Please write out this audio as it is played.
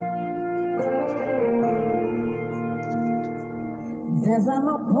There's an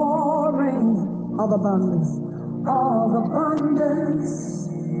outpouring of abundance,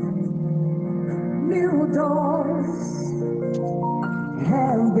 new doors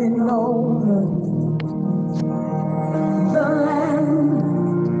have been opened. The land,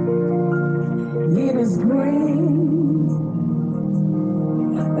 it is green,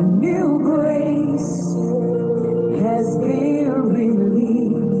 a new grace has been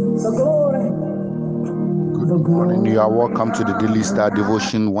released. The glory. Good morning. You are welcome to the Daily Star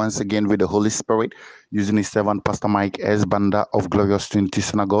Devotion once again with the Holy Spirit using his servant Pastor Mike S. Banda of Glorious Trinity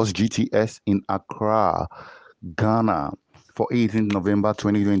Synagogues GTS in Accra, Ghana for 18th November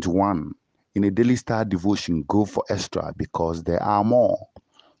 2021. In a Daily Star Devotion, go for extra because there are more.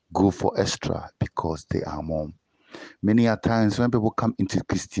 Go for extra because there are more. Many a times when people come into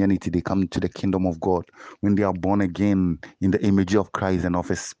Christianity, they come into the kingdom of God when they are born again in the image of Christ and of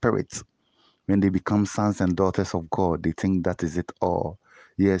his spirit. When they become sons and daughters of God, they think that is it all.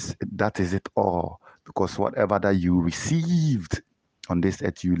 Yes, that is it all. Because whatever that you received on this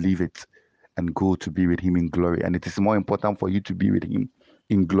earth, you leave it and go to be with him in glory. And it is more important for you to be with him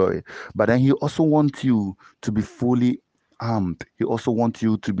in glory. But then he also wants you to be fully armed. He also wants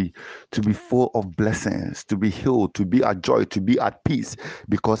you to be full of blessings, to be healed, to be at joy, to be at peace.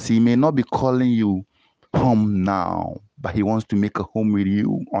 Because he may not be calling you home now, but he wants to make a home with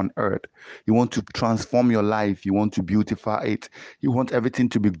you on earth. He wants to transform your life. He wants to beautify it. He wants everything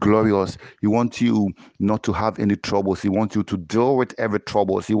to be glorious. He wants you not to have any troubles. He wants you to deal with every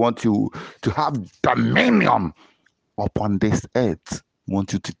troubles. He wants you to have dominion upon this earth. He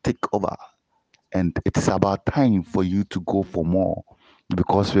wants you to take over. And it is about time for you to go for more.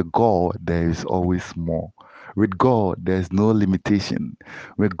 Because with God, there is always more. With God, there's no limitation.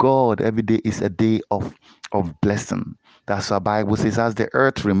 With God, every day is a day of blessing. That's why the Bible says, as the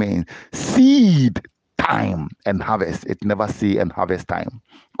earth remains, seed time and harvest. It never see and harvest time.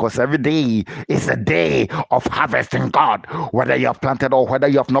 Because every day is a day of harvesting God, whether you have planted or whether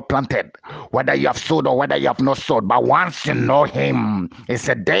you have not planted, whether you have sowed or whether you have not sowed. But once you know Him, it's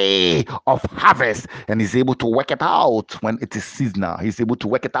a day of harvest, and He's able to work it out when it is seasonal. He's able to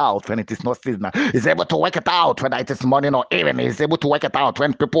work it out when it is not seasonal. He's able to work it out whether it is morning or evening. He's able to work it out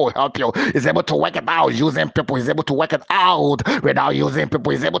when people help you. He's able to work it out using people. He's able to work it out without using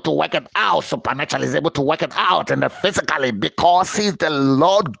people. He's able to work it out supernaturally. He's able to work it out and physically because He's the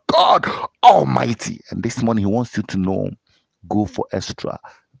Lord God Almighty. And this morning He wants you to know, go for extra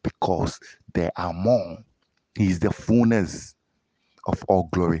because there are more. He is the fullness of all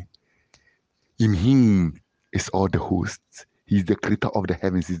glory. In Him is all the hosts. He's the creator of the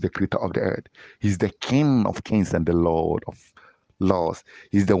heavens. He's the creator of the earth. He's the King of kings and the Lord of lords.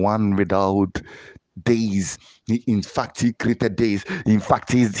 He's the one without days. In fact, He created days. In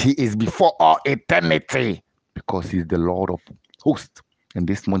fact, He is before all eternity because He's the Lord of hosts. And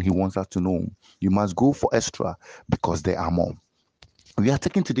this one, He wants us to know you must go for extra because there are more. We are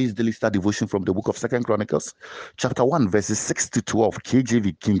taking today's daily star devotion from the book of Second Chronicles, chapter 1, verses 6 to 12,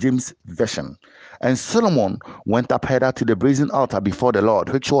 KJV, King James Version. And Solomon went up hither to the brazen altar before the Lord,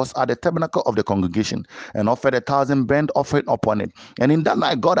 which was at the tabernacle of the congregation, and offered 1,000 burnt offering upon it. And in that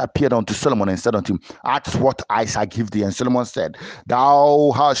night God appeared unto Solomon and said unto him, ask what I shall give thee. And Solomon said,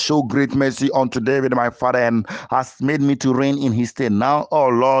 Thou hast showed great mercy unto David my father, and hast made me to reign in his stead. Now, O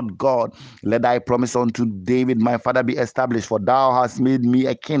Lord God, let thy promise unto David my father be established, for thou hast made me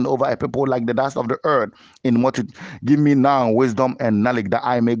a king over a people like the dust of the earth in multitude. Give me now wisdom and knowledge that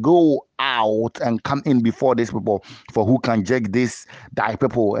I may go out and come in before this people, for who can judge this thy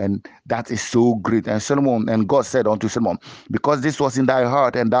people? And that is so great. And Solomon, and God said unto Solomon, because this was in thy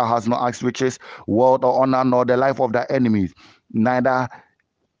heart, and thou hast not asked riches, wealth, or honor, nor the life of thy enemies, neither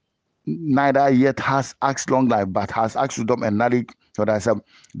yet hast asked long life, but hast asked wisdom and knowledge for thyself,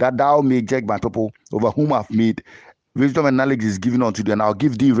 that thou may judge my people over whom I've made. Wisdom and knowledge is given unto thee, and I'll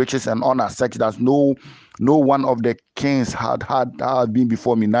give thee riches and honor, such that no one of the kings had been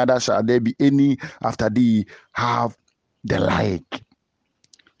before me, neither shall there be any after thee have the like.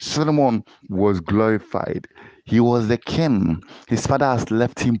 Solomon was glorified. He was the king. His father has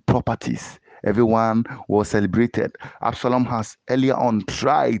left him properties. Everyone was celebrated. Absalom has earlier on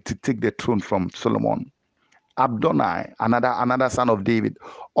tried to take the throne from Solomon. Abdonai, another son of David,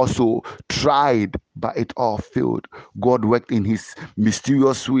 also tried, but it all failed. God worked in His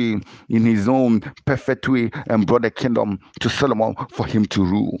mysterious way, in His own perfect way, and brought the kingdom to Solomon for him to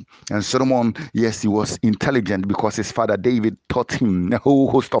rule. And Solomon, yes, he was intelligent because his father David taught him a whole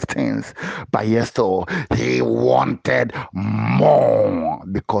host of things. But yes, so he wanted more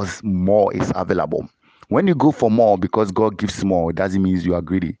because more is available. When you go for more because God gives more, it doesn't mean you are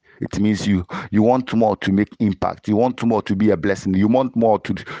greedy. It means you want more to make impact. You want more to be a blessing. You want more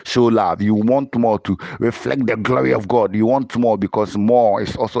to show love. You want more to reflect the glory of God. You want more because more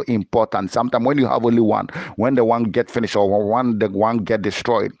is also important. Sometimes when you have only one, when the one get finished or the one get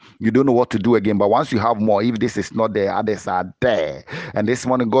destroyed, you don't know what to do again. But once you have more, if this is not there, others are there. And this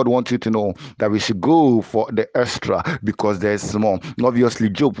morning, God wants you to know that we should go for the extra because there's more. Obviously,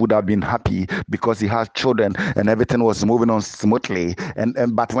 Job would have been happy because he had children and everything was moving on smoothly. And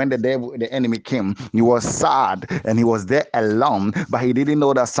but when the enemy came, he was sad and he was there alone. But he didn't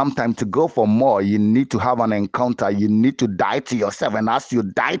know that sometimes to go for more, you need to have an encounter. You need to die to yourself. And as you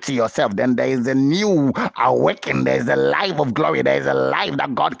die to yourself, then there is a new awakening. There is a life of glory. There is a life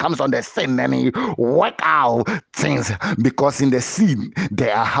that God comes on the scene and he work out things. Because in the seed,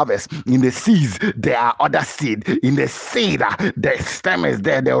 there are harvest. In the seeds, there are other seed. In the seed, the stem is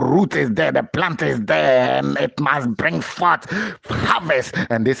there, the root is there, the plant is there, and it must bring forth harvest.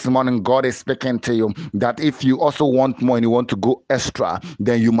 And this morning, God is speaking to you that if you also want more and you want to go extra,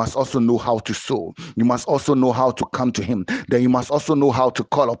 then you must also know how to sow. You must also know how to come to Him. Then you must also know how to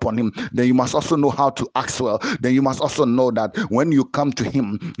call upon Him. Then you must also know how to ask well. Then you must also know that when you come to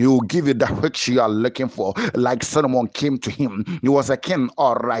Him, He will give you that which you are looking for. Like Solomon came to Him. He was a king,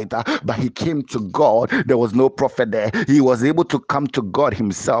 all right, but he came to God. There was no prophet there. He was able to come to God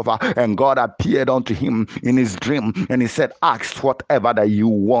himself, and God appeared unto him in his dream, and he said, ask whatever that you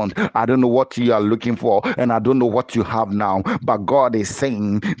want. I don't know what you are looking for, and I don't know what you have now, but God is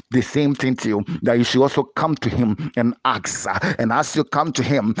saying the same thing to you, that you should also come to Him and ask. And as you come to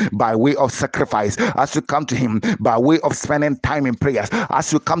Him by way of sacrifice, as you come to Him by way of spending time in prayers,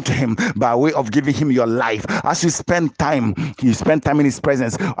 as you come to Him by way of giving Him your life, as you spend time in His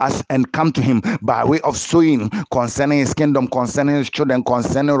presence, and come to Him by way of sowing concerning His kingdom, concerning His children,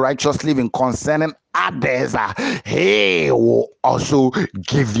 concerning righteous living, concerning others, He will also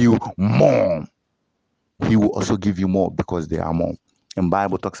give you more. He will also give you more because there are more. And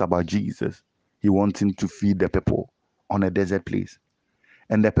Bible talks about Jesus. He wanting to feed the people on a desert place.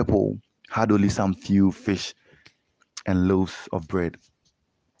 And the people had only some few fish and loaves of bread.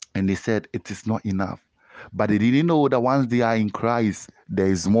 And they said it is not enough. But they didn't know that once they are in Christ, there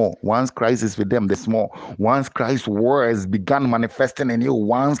is more. Once Christ is with them, there's more. Once Christ's words began manifesting in you,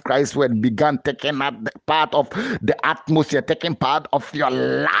 once Christ's word began taking up part of the atmosphere, taking part of your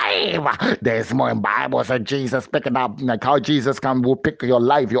life, there's more. In Bible said Jesus picking up, like how Jesus will pick your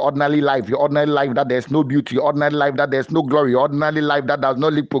life, your ordinary life that there's no beauty, your ordinary life that there's no glory, your ordinary life that does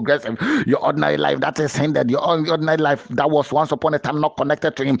not live progressive, your ordinary life that is hindered, your ordinary life that was once upon a time not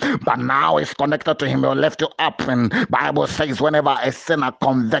connected to Him, but now is connected to Him. You left you up, and Bible says whenever a sinner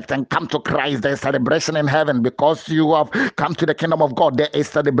convict and come to Christ, there's celebration in heaven because you have come to the kingdom of God. There is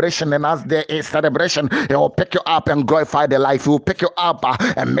celebration, and as there is celebration, He will pick you up and glorify the life. He will pick you up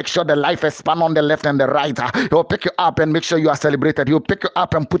and make sure the life is spun on the left and the right. He will pick you up and make sure you are celebrated. He will pick you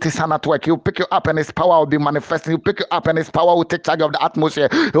up and put His hand at work. He will pick you up and His power will be manifested. He will pick you up and His power will take charge of the atmosphere.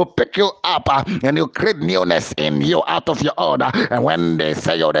 He will pick you up and He'll create newness in you out of your order. And when they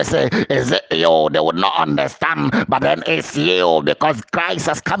say you, they say, is it you? They would not understand, but then it's you, because Christ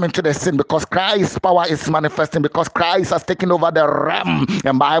has come into the scene, because Christ's power is manifesting, because Christ has taken over the realm.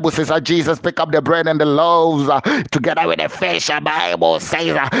 And Bible says that Jesus picked up the bread and the loaves together with the fish. The Bible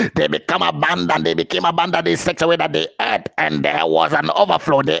says they become abundant. They became abundant in such a way that they ate, and there was an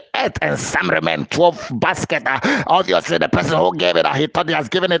overflow. They ate, and some remained 12 baskets. Obviously, the person who gave it, he thought he has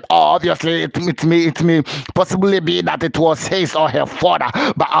given it all. Obviously, it may possibly be that it was his or her father,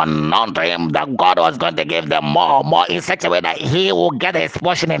 but unknown to him that God was going to give them more in such a way that he will get his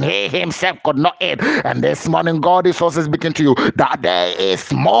portion and he himself could not eat. And this morning, God is also speaking to you that there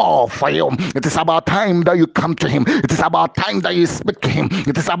is more for you. It is about time that you come to Him. It is about time that you speak to Him.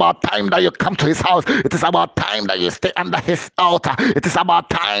 It is about time that you come to His house. It is about time that you stay under His altar. It is about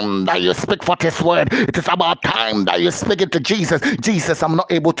time that you speak forth His word. It is about time that you speak it to Jesus. Jesus, I'm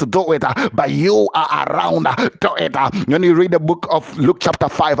not able to do it, but you are around to it. When you read the book of Luke chapter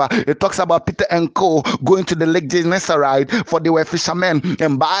 5, it talks about Peter and Co. going to the Lake Gennesaret, for they were fishermen.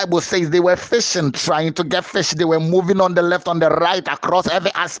 And Bible says they were fishing, trying to get fish. They were moving on the left, on the right, across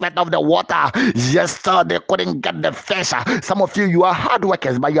every aspect of the water. Yes, sir, they couldn't get the fish. Some of you, you are hard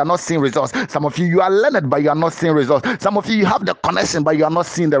workers, but you are not seeing results. Some of you, you are learned, but you are not seeing results. Some of you, you have the connection, but you are not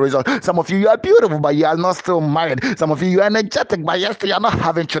seeing the result. Some of you, you are beautiful, but you are not still married. Some of you, you are energetic, but yet still you are not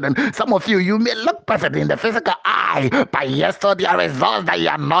having children. Some of you, you may look perfect in the physical eye, but yet still there are results that you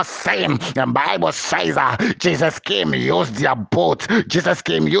are not saying. The Bible says Jesus came, used their boat. Jesus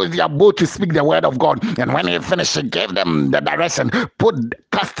came, used their boat to speak the word of God. And when he finished, he gave them the direction.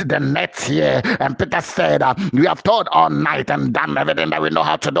 Cast the net here. And Peter said, we have taught all night and done everything that we know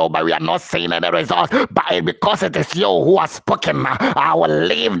how to do, but we are not seeing any results. But because it is you who has spoken, I will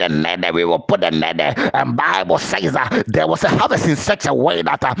leave the net there. We will put the net there. And Bible says there was a harvest in such a way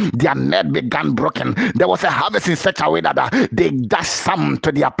that their net began broken. There was a harvest in such a way that they dashed some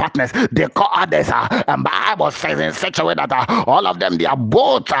to their partners. They call others. And Bible says in such a way that all of them, their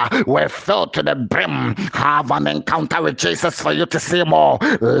boats were filled to the brim. Have an encounter with Jesus for you to see more.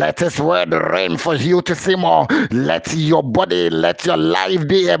 Let his word reign for you to see more. Let your body, let your life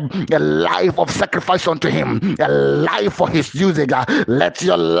be a life of sacrifice unto him, a life for his using. Let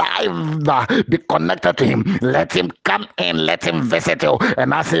your life be connected to him. Let him come in, let him visit you.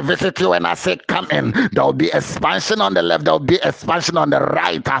 And as he visit you and I say come in, there will be expansion on the left, there will be expansion on the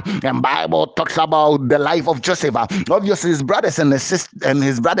right. And Bible talks about the life of Joseph. Obviously his brothers and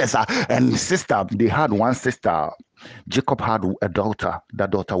his brothers and sister, they had one sister. Jacob had a daughter.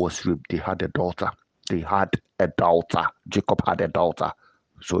 That daughter was raped. They had a daughter. Jacob had a daughter.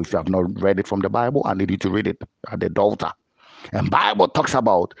 So if you have not read it from the Bible, I need you to read it. Had a daughter. And Bible talks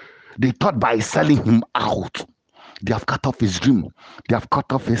about they thought by selling him out, they have cut off his dream. They have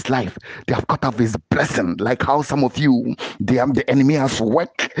cut off his life. They have cut off his blessing. Like how some of you, the enemy has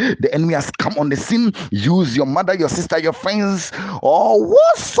worked. The enemy has come on the scene. Use your mother, your sister, your friends, or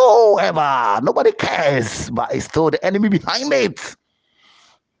whatsoever. Nobody cares. But it's still the enemy behind it.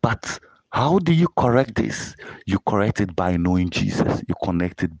 But how do you correct this? You correct it by knowing Jesus. You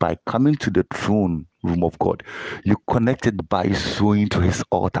connect it by coming to the throne room of God. You connect it by sowing to his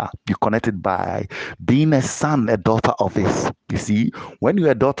altar. You connect it by being a son, a daughter of his. You see, when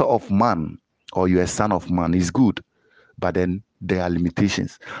you're a daughter of man or you're a son of man, it's good. But then there are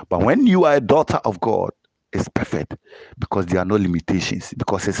limitations. But when you are a daughter of God, it's perfect because there are no limitations,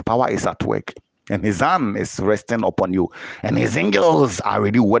 because his power is at work. And his hand is resting upon you. And his angels are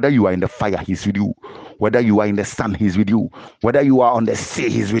with you. Whether you are in the fire, he's with you. Whether you are in the sun, he's with you. Whether you are on the sea,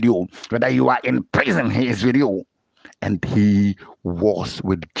 he's with you. Whether you are in prison, he is with you. And he was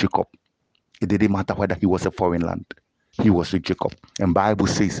with Jacob. It didn't matter whether he was a foreign land. He was with Jacob. And Bible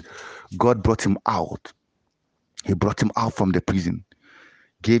says God brought him out. He brought him out from the prison.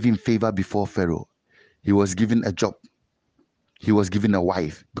 Gave him favor before Pharaoh. He was given a job. He was given a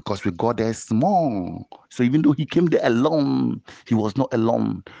wife, because with God there's small. So even though he came there alone, he was not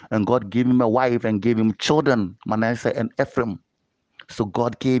alone. And God gave him a wife and gave him children, Manasseh and Ephraim. So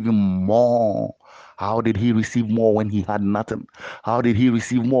God gave him more. How did he receive more when he had nothing? How did he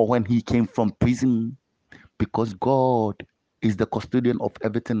receive more when he came from prison? Because God is the custodian of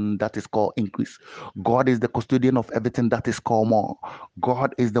everything that is called increase. God is the custodian of everything that is called more.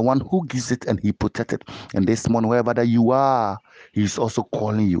 God is the one who gives it and he protects it. And this morning, wherever that you are, he's also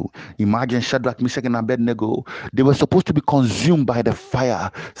calling you. Imagine Shadrach, Meshach, and Abednego. They were supposed to be consumed by the fire.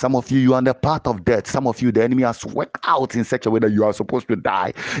 Some of you, you are on the path of death. Some of you, the enemy has worked out in such a way that you are supposed to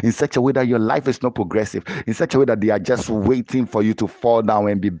die. In such a way that your life is not progressive. In such a way that they are just waiting for you to fall down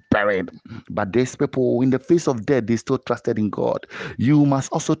and be buried. But these people, in the face of death, they still trusted in God. You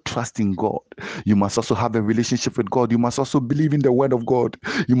must also trust in God. You must also have a relationship with God. You must also believe in the word of God.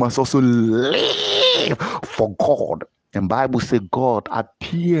 You must also live for God. And Bible says God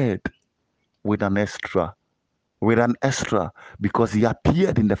appeared with an extra, because he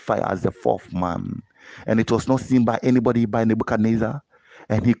appeared in the fire as the fourth man. And it was not seen by anybody by Nebuchadnezzar.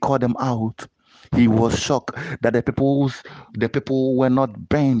 And he called them out. He was shocked that the people were not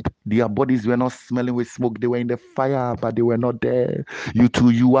burnt. Their bodies were not smelling with smoke. They were in the fire, but they were not there. You too,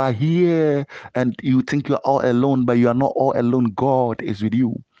 you are here, and you think you are all alone, but you are not all alone. God is with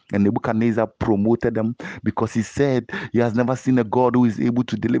you. And Nebuchadnezzar promoted them because he said he has never seen a God who is able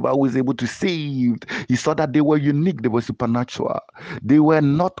to deliver, who is able to save. He saw that they were unique, they were supernatural, they were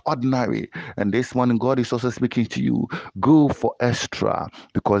not ordinary. And this morning, God is also speaking to you. Go for extra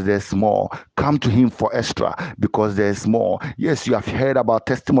because there's more. Come to him for extra because there's more. Yes, you have heard about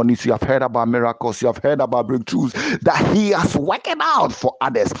testimonies, you have heard about miracles, you have heard about breakthroughs that he has worked out for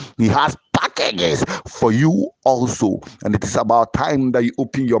others. He has packages for you also. And it is about time that you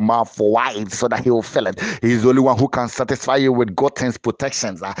open your mouth wide so that he will fill it. He is the only one who can satisfy you with good things,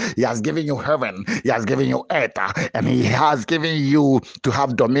 protections. He has given you heaven, he has given you earth, and he has given you to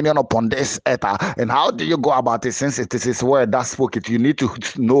have dominion upon this earth. And how do you go about it? Since it is his word that spoke it, you need to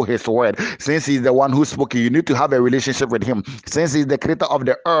know his word. Since he's the one who spoke it, you need to have a relationship with him. Since he's the creator of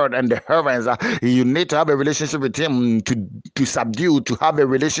the earth and the heavens, you need to have a relationship with him to subdue, to have a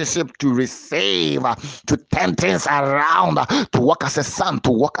relationship, to receive, to turn things around, to walk as a son,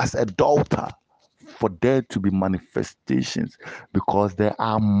 to walk as a daughter, for there to be manifestations, because there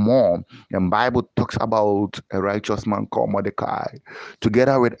are more. And Bible talks about a righteous man called Mordecai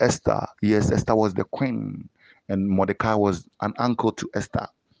together with Esther. Yes, Esther was the queen and Mordecai was an uncle to Esther.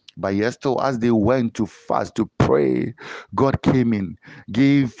 But yes, so as they went to fast, to pray, God came in,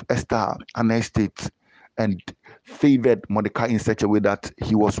 gave Esther an estate, and favored Mordecai in such a way that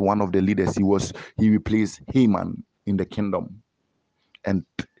he was one of the leaders. He replaced Haman in the kingdom. And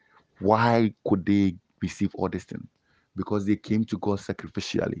why could they receive all these things? Because they came to God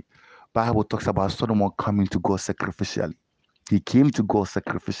sacrificially. Bible talks about Solomon coming to God sacrificially. He came to God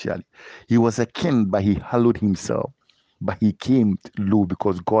sacrificially. He was a king, but he hallowed himself. But he came low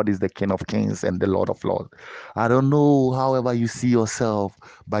because God is the King of Kings and the Lord of Lords. I don't know, however you see yourself,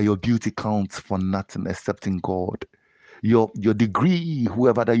 but your beauty counts for nothing except in God. Your degree,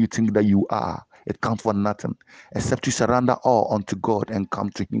 whoever that you think that you are, it counts for nothing except you surrender all unto God and come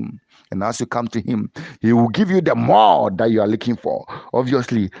to him. And as you come to him, he will give you the more that you are looking for.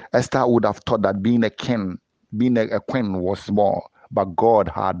 Obviously, Esther would have thought that being a king, being a queen was small, but God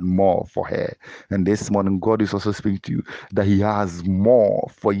had more for her. And this morning, God is also speaking to you that he has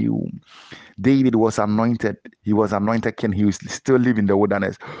more for you. David was anointed. He was anointed king. He was still live in the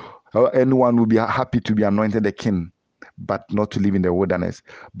wilderness. Anyone will be happy to be anointed a king, but not to live in the wilderness.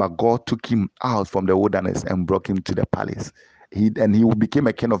 But God took him out from the wilderness and brought him to the palace. He became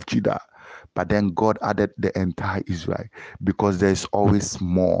a king of Judah. But then God added the entire Israel, because there's always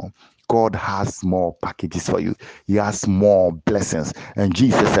more. God has more packages for you. He has more blessings. And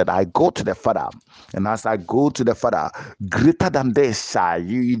Jesus said, I go to the Father. And as I go to the Father, greater than this shall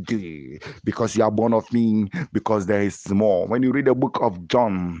you do, because you are born of me, because there is more. When you read the book of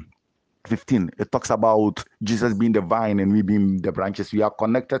John 15, it talks about Jesus being the vine and we being the branches. We are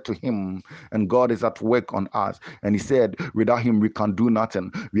connected to him and God is at work on us. And he said, without him, we can do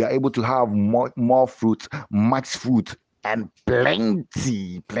nothing. We are able to have more fruit, much fruit, and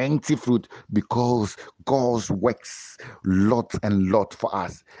plenty fruit, because God works lot and lot for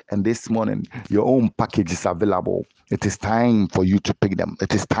us. And this morning, your own package is available. It is time for you to pick them.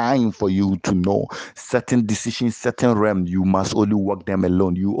 It is time for you to know certain decisions, certain realm. You must only walk them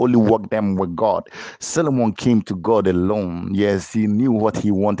alone. You only walk them with God. Solomon came to God alone. Yes, he knew what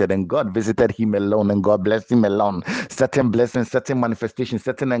he wanted, and God visited him alone, and God blessed him alone. Certain blessings, certain manifestations,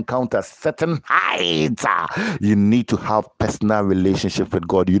 certain encounters, certain heights. You need to have personal relationship with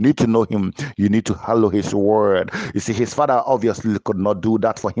God. You need to know him. You need to hallow his word. You see, his father obviously could not do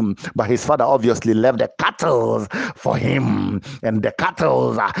that for him, but his father obviously left the cattle for him, and the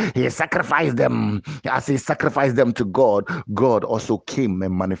cattle, he sacrificed them. As he sacrificed them to God, God also came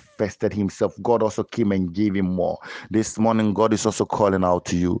and manifested himself. God also came and gave him more. This morning, God is also calling out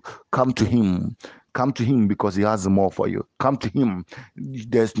to you. Come to him. Come to him, because he has more for you. Come to him.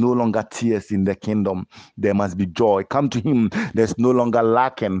 There's no longer tears in the kingdom. There must be joy. Come to him. There's no longer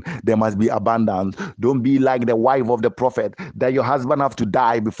lacking. There must be abundance. Don't be like the wife of the prophet, that your husband have to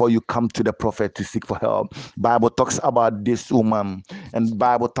die before you come to the prophet to seek for help. Bible talks about this woman, and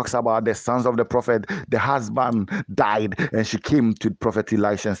Bible talks about the sons of the prophet. The husband died, and she came to prophet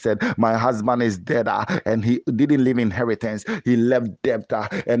Elisha and said, my husband is dead, and he didn't leave inheritance. He left debt,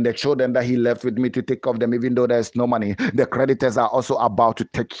 and the children that he left with me to take of them, even though there's no money. The creditors are also about to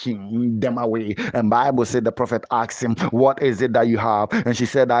take them away. And Bible said the prophet asked him, what is it that you have? And she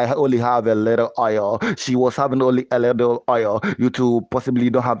said, I only have a little oil. She was having only a little oil. You two possibly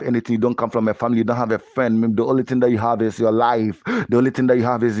don't have anything. You don't come from a family. You don't have a friend. The only thing that you have is your life. The only thing that you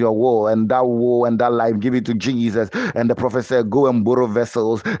have is your wool. And that wool and that life, give it to Jesus. And the prophet said, go and borrow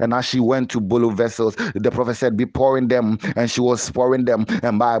vessels. And as she went to borrow vessels, the prophet said, be pouring them. And she was pouring them.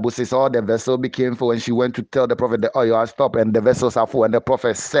 And Bible says all the vessels became sinful, and she went to tell the prophet the oil has stopped and the vessels are full. And the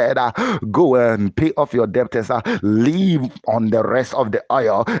prophet said, go and pay off your debtors, leave on the rest of the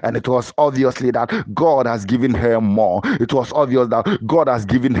oil. And it was obviously that God has given her more. It was obvious that God has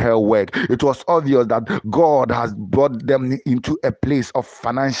given her work. It was obvious that God has brought them into a place of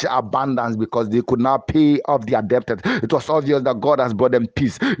financial abundance because they could now pay off their debtors. It was obvious that God has brought them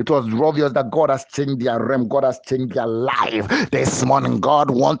peace. It was obvious that God has changed their realm. God has changed their life. This morning, God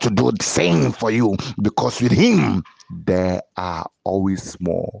wants to do the same for you, because with Him, there are always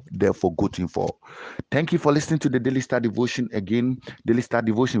more. Therefore, go to Him for. Thank you for listening to the Daily Star Devotion again. Daily Star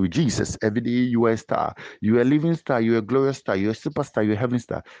Devotion with Jesus. Every day you are a star. You are a living star. You are a glorious star. You are a superstar. You are a heaven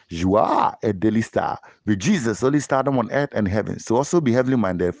star. You are a daily star with Jesus, only stardom on earth and heaven. So also be heavenly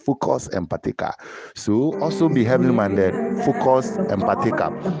minded, focus and partaker. So also be heavenly minded, focused and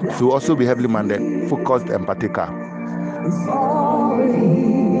partaker. So also be heavenly minded, focused and partaker.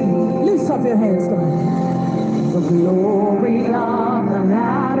 Lift up your hands, come on. The glory of the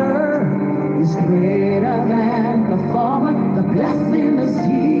matter is greater than the former. The blessing is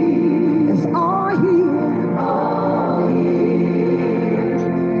here.